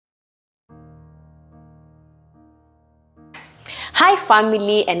Hi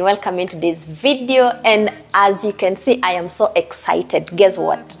family, and welcome in today's video. And as you can see, I am so excited. Guess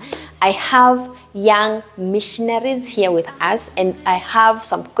what? I have young missionaries here with us, and I have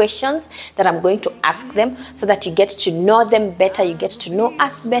some questions that I'm going to ask them so that you get to know them better, you get to know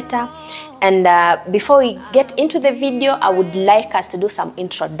us better. And before we get into the video, I would like us to do some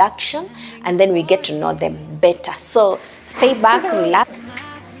introduction, and then we get to know them better. So stay back,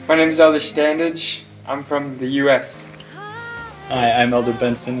 relax. My name is Elder Standage. I'm from the US. Hi, I'm Elder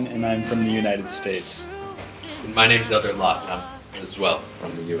Benson, and I'm from the United States. So my name is Elder Lott. I'm as well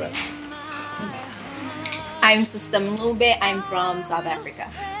from the US. I'm Sister Mlube. I'm from South Africa.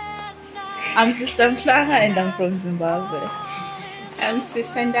 I'm Sister Mflanga, and I'm from Zimbabwe. I'm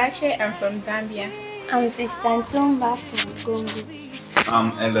Sister Ndache. I'm from Zambia. I'm Sister Ntumba from Congo.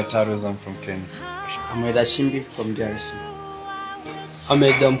 I'm Elder Taros. I'm from Kenya. I'm Elder Shimbi from DRC. I'm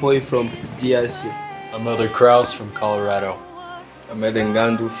Elder Mpoi from DRC. I'm Elder Kraus from Colorado. I'm Elder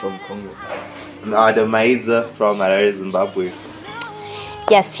Ngandu from Congo. I'm Elder Maidza from Harare, Zimbabwe.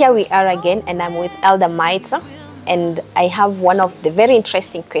 Yes, here we are again, and I'm with Elder Maidza, and I have one of the very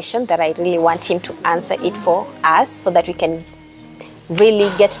interesting questions that I really want him to answer it for us so that we can really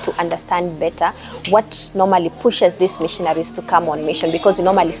get to understand better what normally pushes these missionaries to come on mission, because you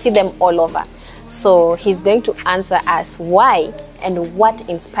normally see them all over. So he's going to answer us why and what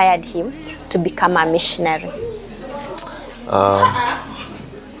inspired him to become a missionary.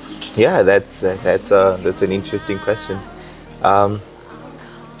 Yeah, that's an interesting question. I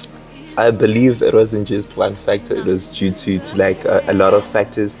believe it wasn't just one factor. It was due to like a lot of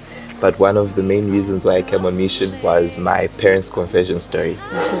factors. But one of the main reasons why I came on mission was my parents' conversion story,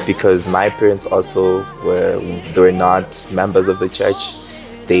 because my parents also they were not members of the church.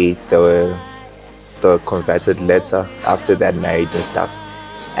 They were converted later after that, married and stuff.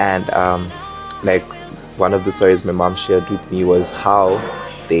 And like one of the stories my mom shared with me was how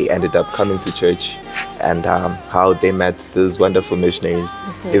they ended up coming to church and how they met these wonderful missionaries.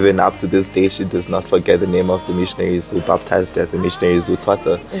 Even up to this day, she does not forget the name of the missionaries who baptized her, the missionaries who taught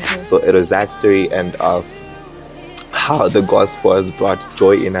her. So it was that story and of how the gospel has brought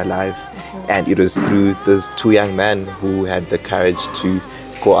joy in her life. And it was through these two young men who had the courage to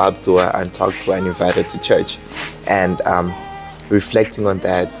go up to her and talk to her and invite her to church. And reflecting on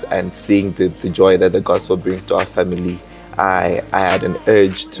that and seeing the joy that the gospel brings to our family, I had an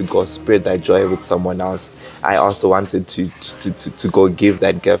urge to go spread that joy with someone else. I also wanted to go give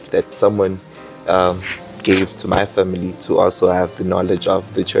that gift that someone gave to my family, to also have the knowledge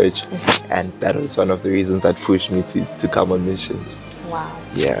of the church. And that was one of the reasons that pushed me to come on mission. Wow.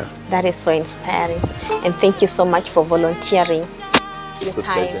 Yeah. That is so inspiring. And thank you so much for volunteering your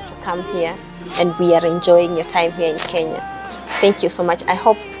time to come here. And we are enjoying your time here in Kenya. Thank you so much. I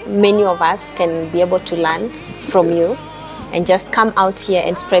hope many of us can be able to learn from you and just come out here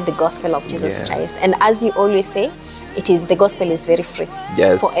and spread the gospel of Jesus Christ. And as you always say, the gospel is very free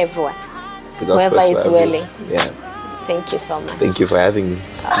for everyone. The gospel whoever is willing. Yeah. Thank you so much. Thank you for having me.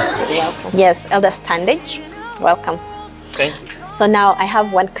 You're welcome. Yes, Elder Standage, welcome. Thank you. So now I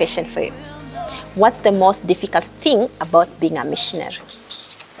have one question for you. What's the most difficult thing about being a missionary?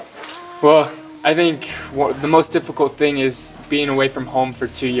 Well, I think the most difficult thing is being away from home for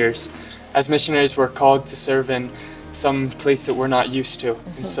 2 years. As missionaries, we're called to serve in some place that we're not used to.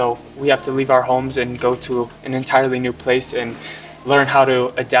 And so we have to leave our homes and go to an entirely new place and learn how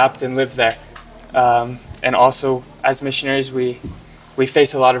to adapt and live there. And also, as missionaries, we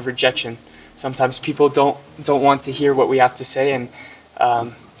face a lot of rejection. Sometimes people don't want to hear what we have to say, and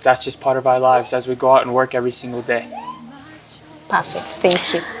that's just part of our lives as we go out and work every single day. Perfect,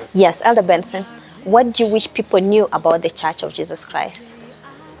 thank you. Yes, Elder Benson, what do you wish people knew about the Church of Jesus Christ?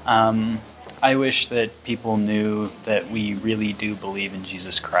 I wish that people knew that we really do believe in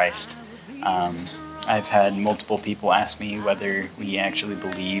Jesus Christ. I've had multiple people ask me whether we actually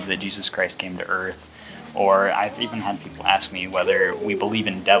believe that Jesus Christ came to earth, or I've even had people ask me whether we believe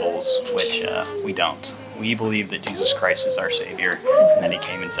in devils, which we don't. We believe that Jesus Christ is our Savior and that He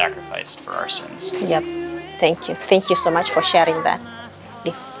came and sacrificed for our sins. Yep, thank you. Thank you so much for sharing that.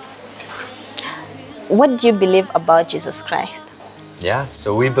 What do you believe about Jesus Christ? Yeah,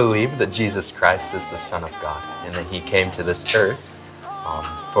 so we believe that Jesus Christ is the Son of God and that He came to this earth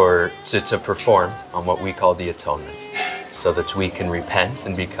to perform on what we call the atonement, so that we can repent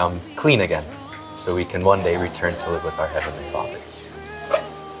and become clean again, so we can one day return to live with our Heavenly Father.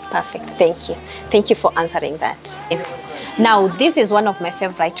 Perfect, thank you. Thank you for answering that. Now, this is one of my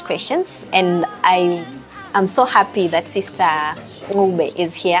favorite questions, and I am so happy that Sister Ngube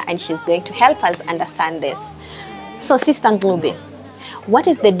is here and she's going to help us understand this. So, Sister Ngube, What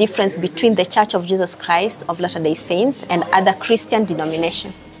is the difference between the Church of Jesus Christ of Latter-day Saints and other Christian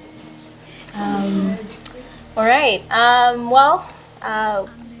denominations? All right.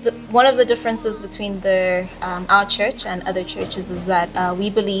 One of the differences between our church and other churches is that we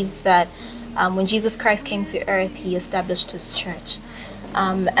believe that when Jesus Christ came to earth, he established his church.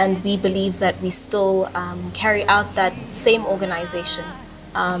 And we believe that we still carry out that same organization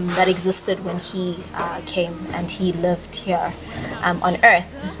that existed when he came and he lived here on earth.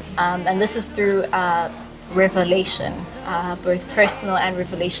 And this is through revelation, both personal and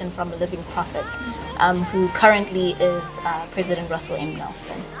revelation from a living prophet, who currently is President Russell M.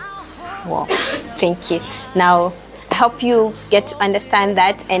 Nelson. Wow, thank you. Now, I hope you get to understand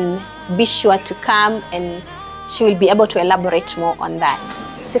that and be sure to come, and she will be able to elaborate more on that.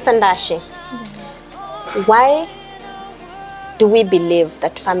 Sister Ndashi, why do we believe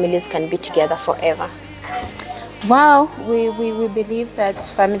that families can be together forever? Well, we believe that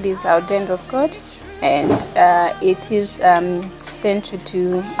families are ordained of God, and it is central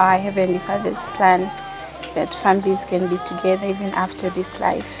to our Heavenly Father's plan that families can be together even after this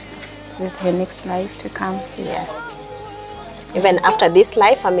life, that the next life to come. Yes. Even after this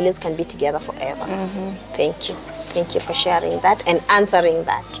life, families can be together forever. Thank you. Thank you for sharing that and answering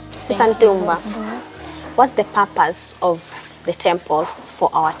that. Sister Ntumba, what's the purpose of the temples for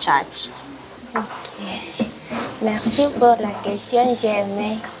our church? Okay. Merci pour la question. J'ai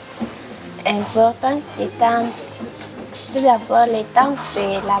aimé l'importance des temples. Tout d'abord, les temples,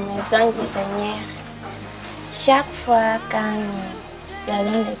 c'est la maison du Seigneur. Chaque fois quand nous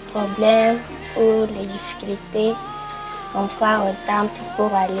avons des problèmes ou les difficultés, on part au temple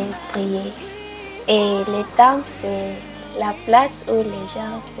pour aller prier. Et le temple, c'est la place où les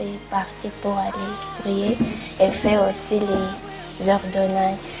gens peuvent partir pour aller prier et faire aussi les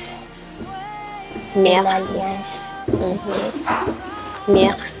ordonnances. Merci.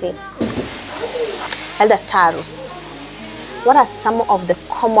 Merci. Elder Tarus, what are some of the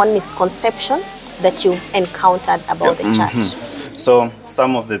common misconceptions that you've encountered about the church? So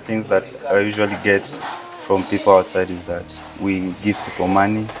some of the things that I usually get from people outside is that we give people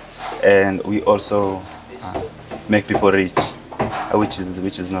money and we also make people rich, which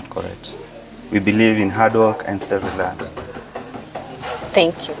is not correct. We believe in hard work and self-reliance.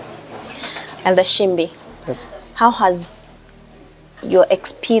 Thank you. Elder Shimbi, how has your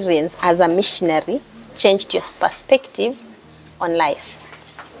experience as a missionary changed your perspective on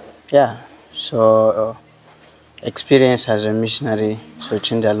life? Yeah, so experience as a missionary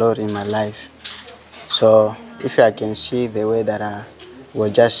changed a lot in my life. So if I can see the way that I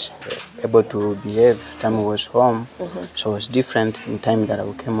was just able to behave time I was home, so it was different in time that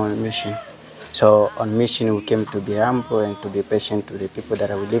I came on mission. So on mission we came to be humble and to be patient to the people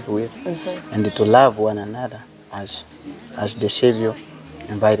that I will live with, and to love one another as the Savior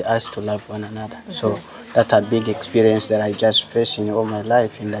invited us to love one another. So that's a big experience that I just faced in all my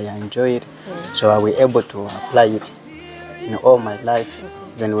life, and I enjoy it. So I was able to apply it in all my life.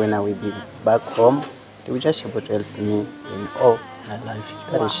 Even when I will be back home, they were just able to help me in all my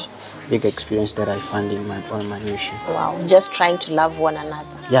life. That is a big experience that I found in my mission. Wow, just trying to love one another.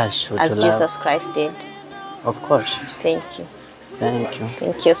 Yes, so as Jesus Christ did. Of course. Thank you. Thank you.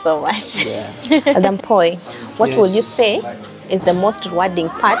 Thank you so much. Yeah. Adam Poi, what would you say is the most rewarding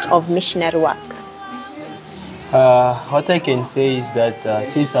part of missionary work? What I can say is that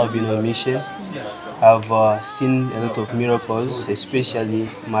since I've been on mission, I've seen a lot of miracles, especially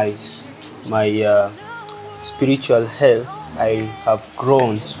my spiritual health. I have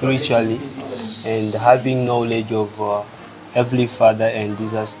grown spiritually, and having knowledge of Heavenly Father and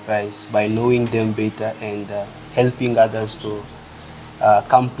Jesus Christ by knowing them better and helping others to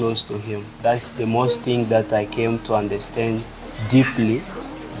come close to Him. That's the most thing that I came to understand deeply,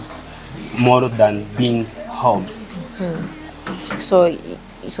 more than being home.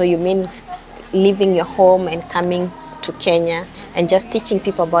 So you mean leaving your home and coming to Kenya and just teaching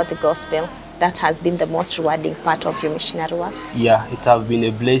people about the gospel? That has been the most rewarding part of your missionary work? Yeah, it has been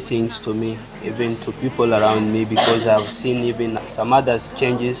a blessing to me, even to people around me, because I've seen even some others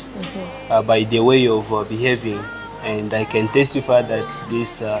changes by the way of behaving, and I can testify that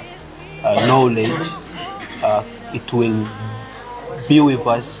this knowledge, it will be with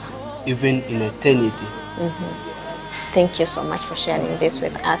us even in eternity. Thank you so much for sharing this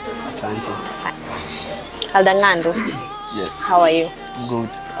with us. Asante. Elder Ngandu. Yes. How are you? Good.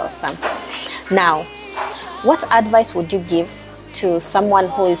 Awesome. Now, what advice would you give to someone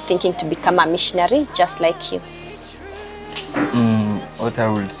who is thinking to become a missionary just like you? What I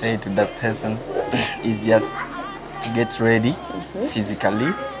would say to that person is just to get ready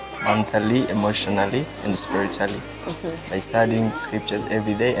physically, mentally, emotionally, and spiritually. by studying scriptures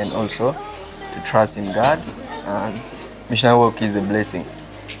every day, and also to trust in God. And missionary work is a blessing.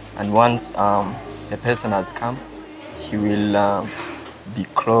 And once the person has come, he will be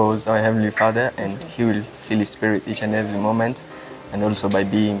close to our Heavenly Father, and he will feel His Spirit each and every moment, and also by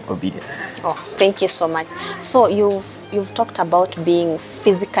being obedient. Oh, thank you so much. So you've talked about being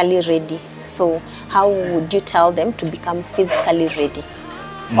physically ready. So how would you tell them to become physically ready?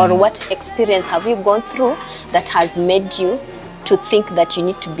 Or what experience have you gone through that has made you to think that you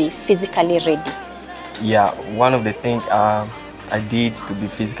need to be physically ready? Yeah, one of the things I did to be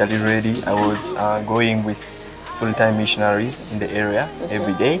physically ready, I was going with full-time missionaries in the area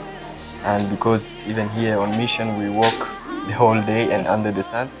every day. And because even here on mission, we walk the whole day and under the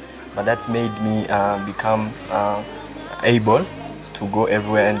sun, but that's made me become able to go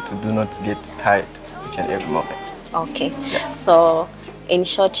everywhere and to do not get tired each and every moment. Okay. Yeah. So in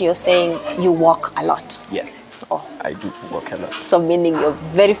short, you're saying you walk a lot. Yes. Oh. I do walk a lot. So meaning you're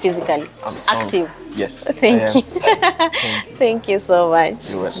very physically active. Yes. Thank you. Thank you so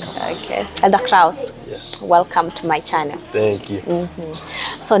much. You're welcome. Okay. Elder Kraus, Yes. welcome to my channel. Thank you.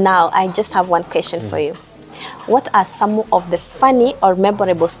 So now I just have one question for you. What are some of the funny or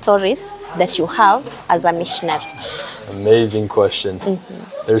memorable stories that you have as a missionary? Amazing question.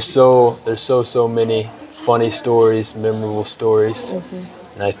 There's so many funny stories, memorable stories.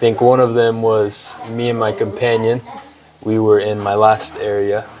 And I think one of them was me and my companion. We were in my last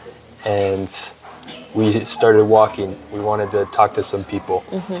area and we started walking. We wanted to talk to some people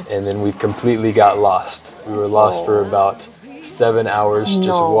and then we completely got lost. We were lost for about 7 hours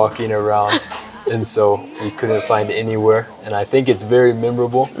just walking around. And so we couldn't find anywhere. And I think it's very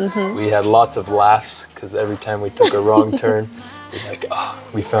memorable. We had lots of laughs because every time we took a wrong turn, we're like, oh,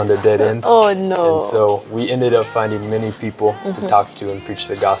 we found a dead end. Oh no. And so we ended up finding many people to talk to and preach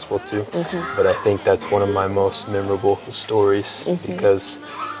the gospel to. But I think that's one of my most memorable stories because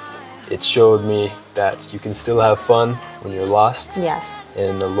it showed me that you can still have fun when you're lost. Yes.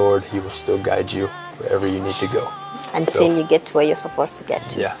 And the Lord, He will still guide you wherever you need to go. Until you get to where you're supposed to get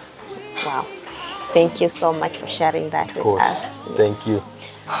to. Yeah. Wow. Thank you so much for sharing that with us. Thank you.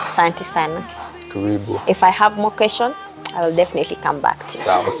 Asante sana. Karibu. If I have more questions, I will definitely come back to you.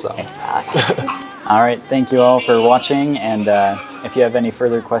 Sawa sawa. Okay. All right, thank you all for watching, and if you have any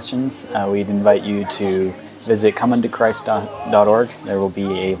further questions, we'd invite you to visit comeuntochrist.org. There will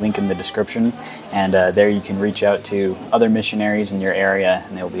be a link in the description, and there you can reach out to other missionaries in your area,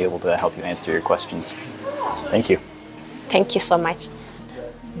 and they'll be able to help you answer your questions. Thank you. Thank you so much.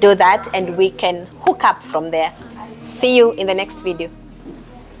 Do that, and we can hook up from there. See you in the next video.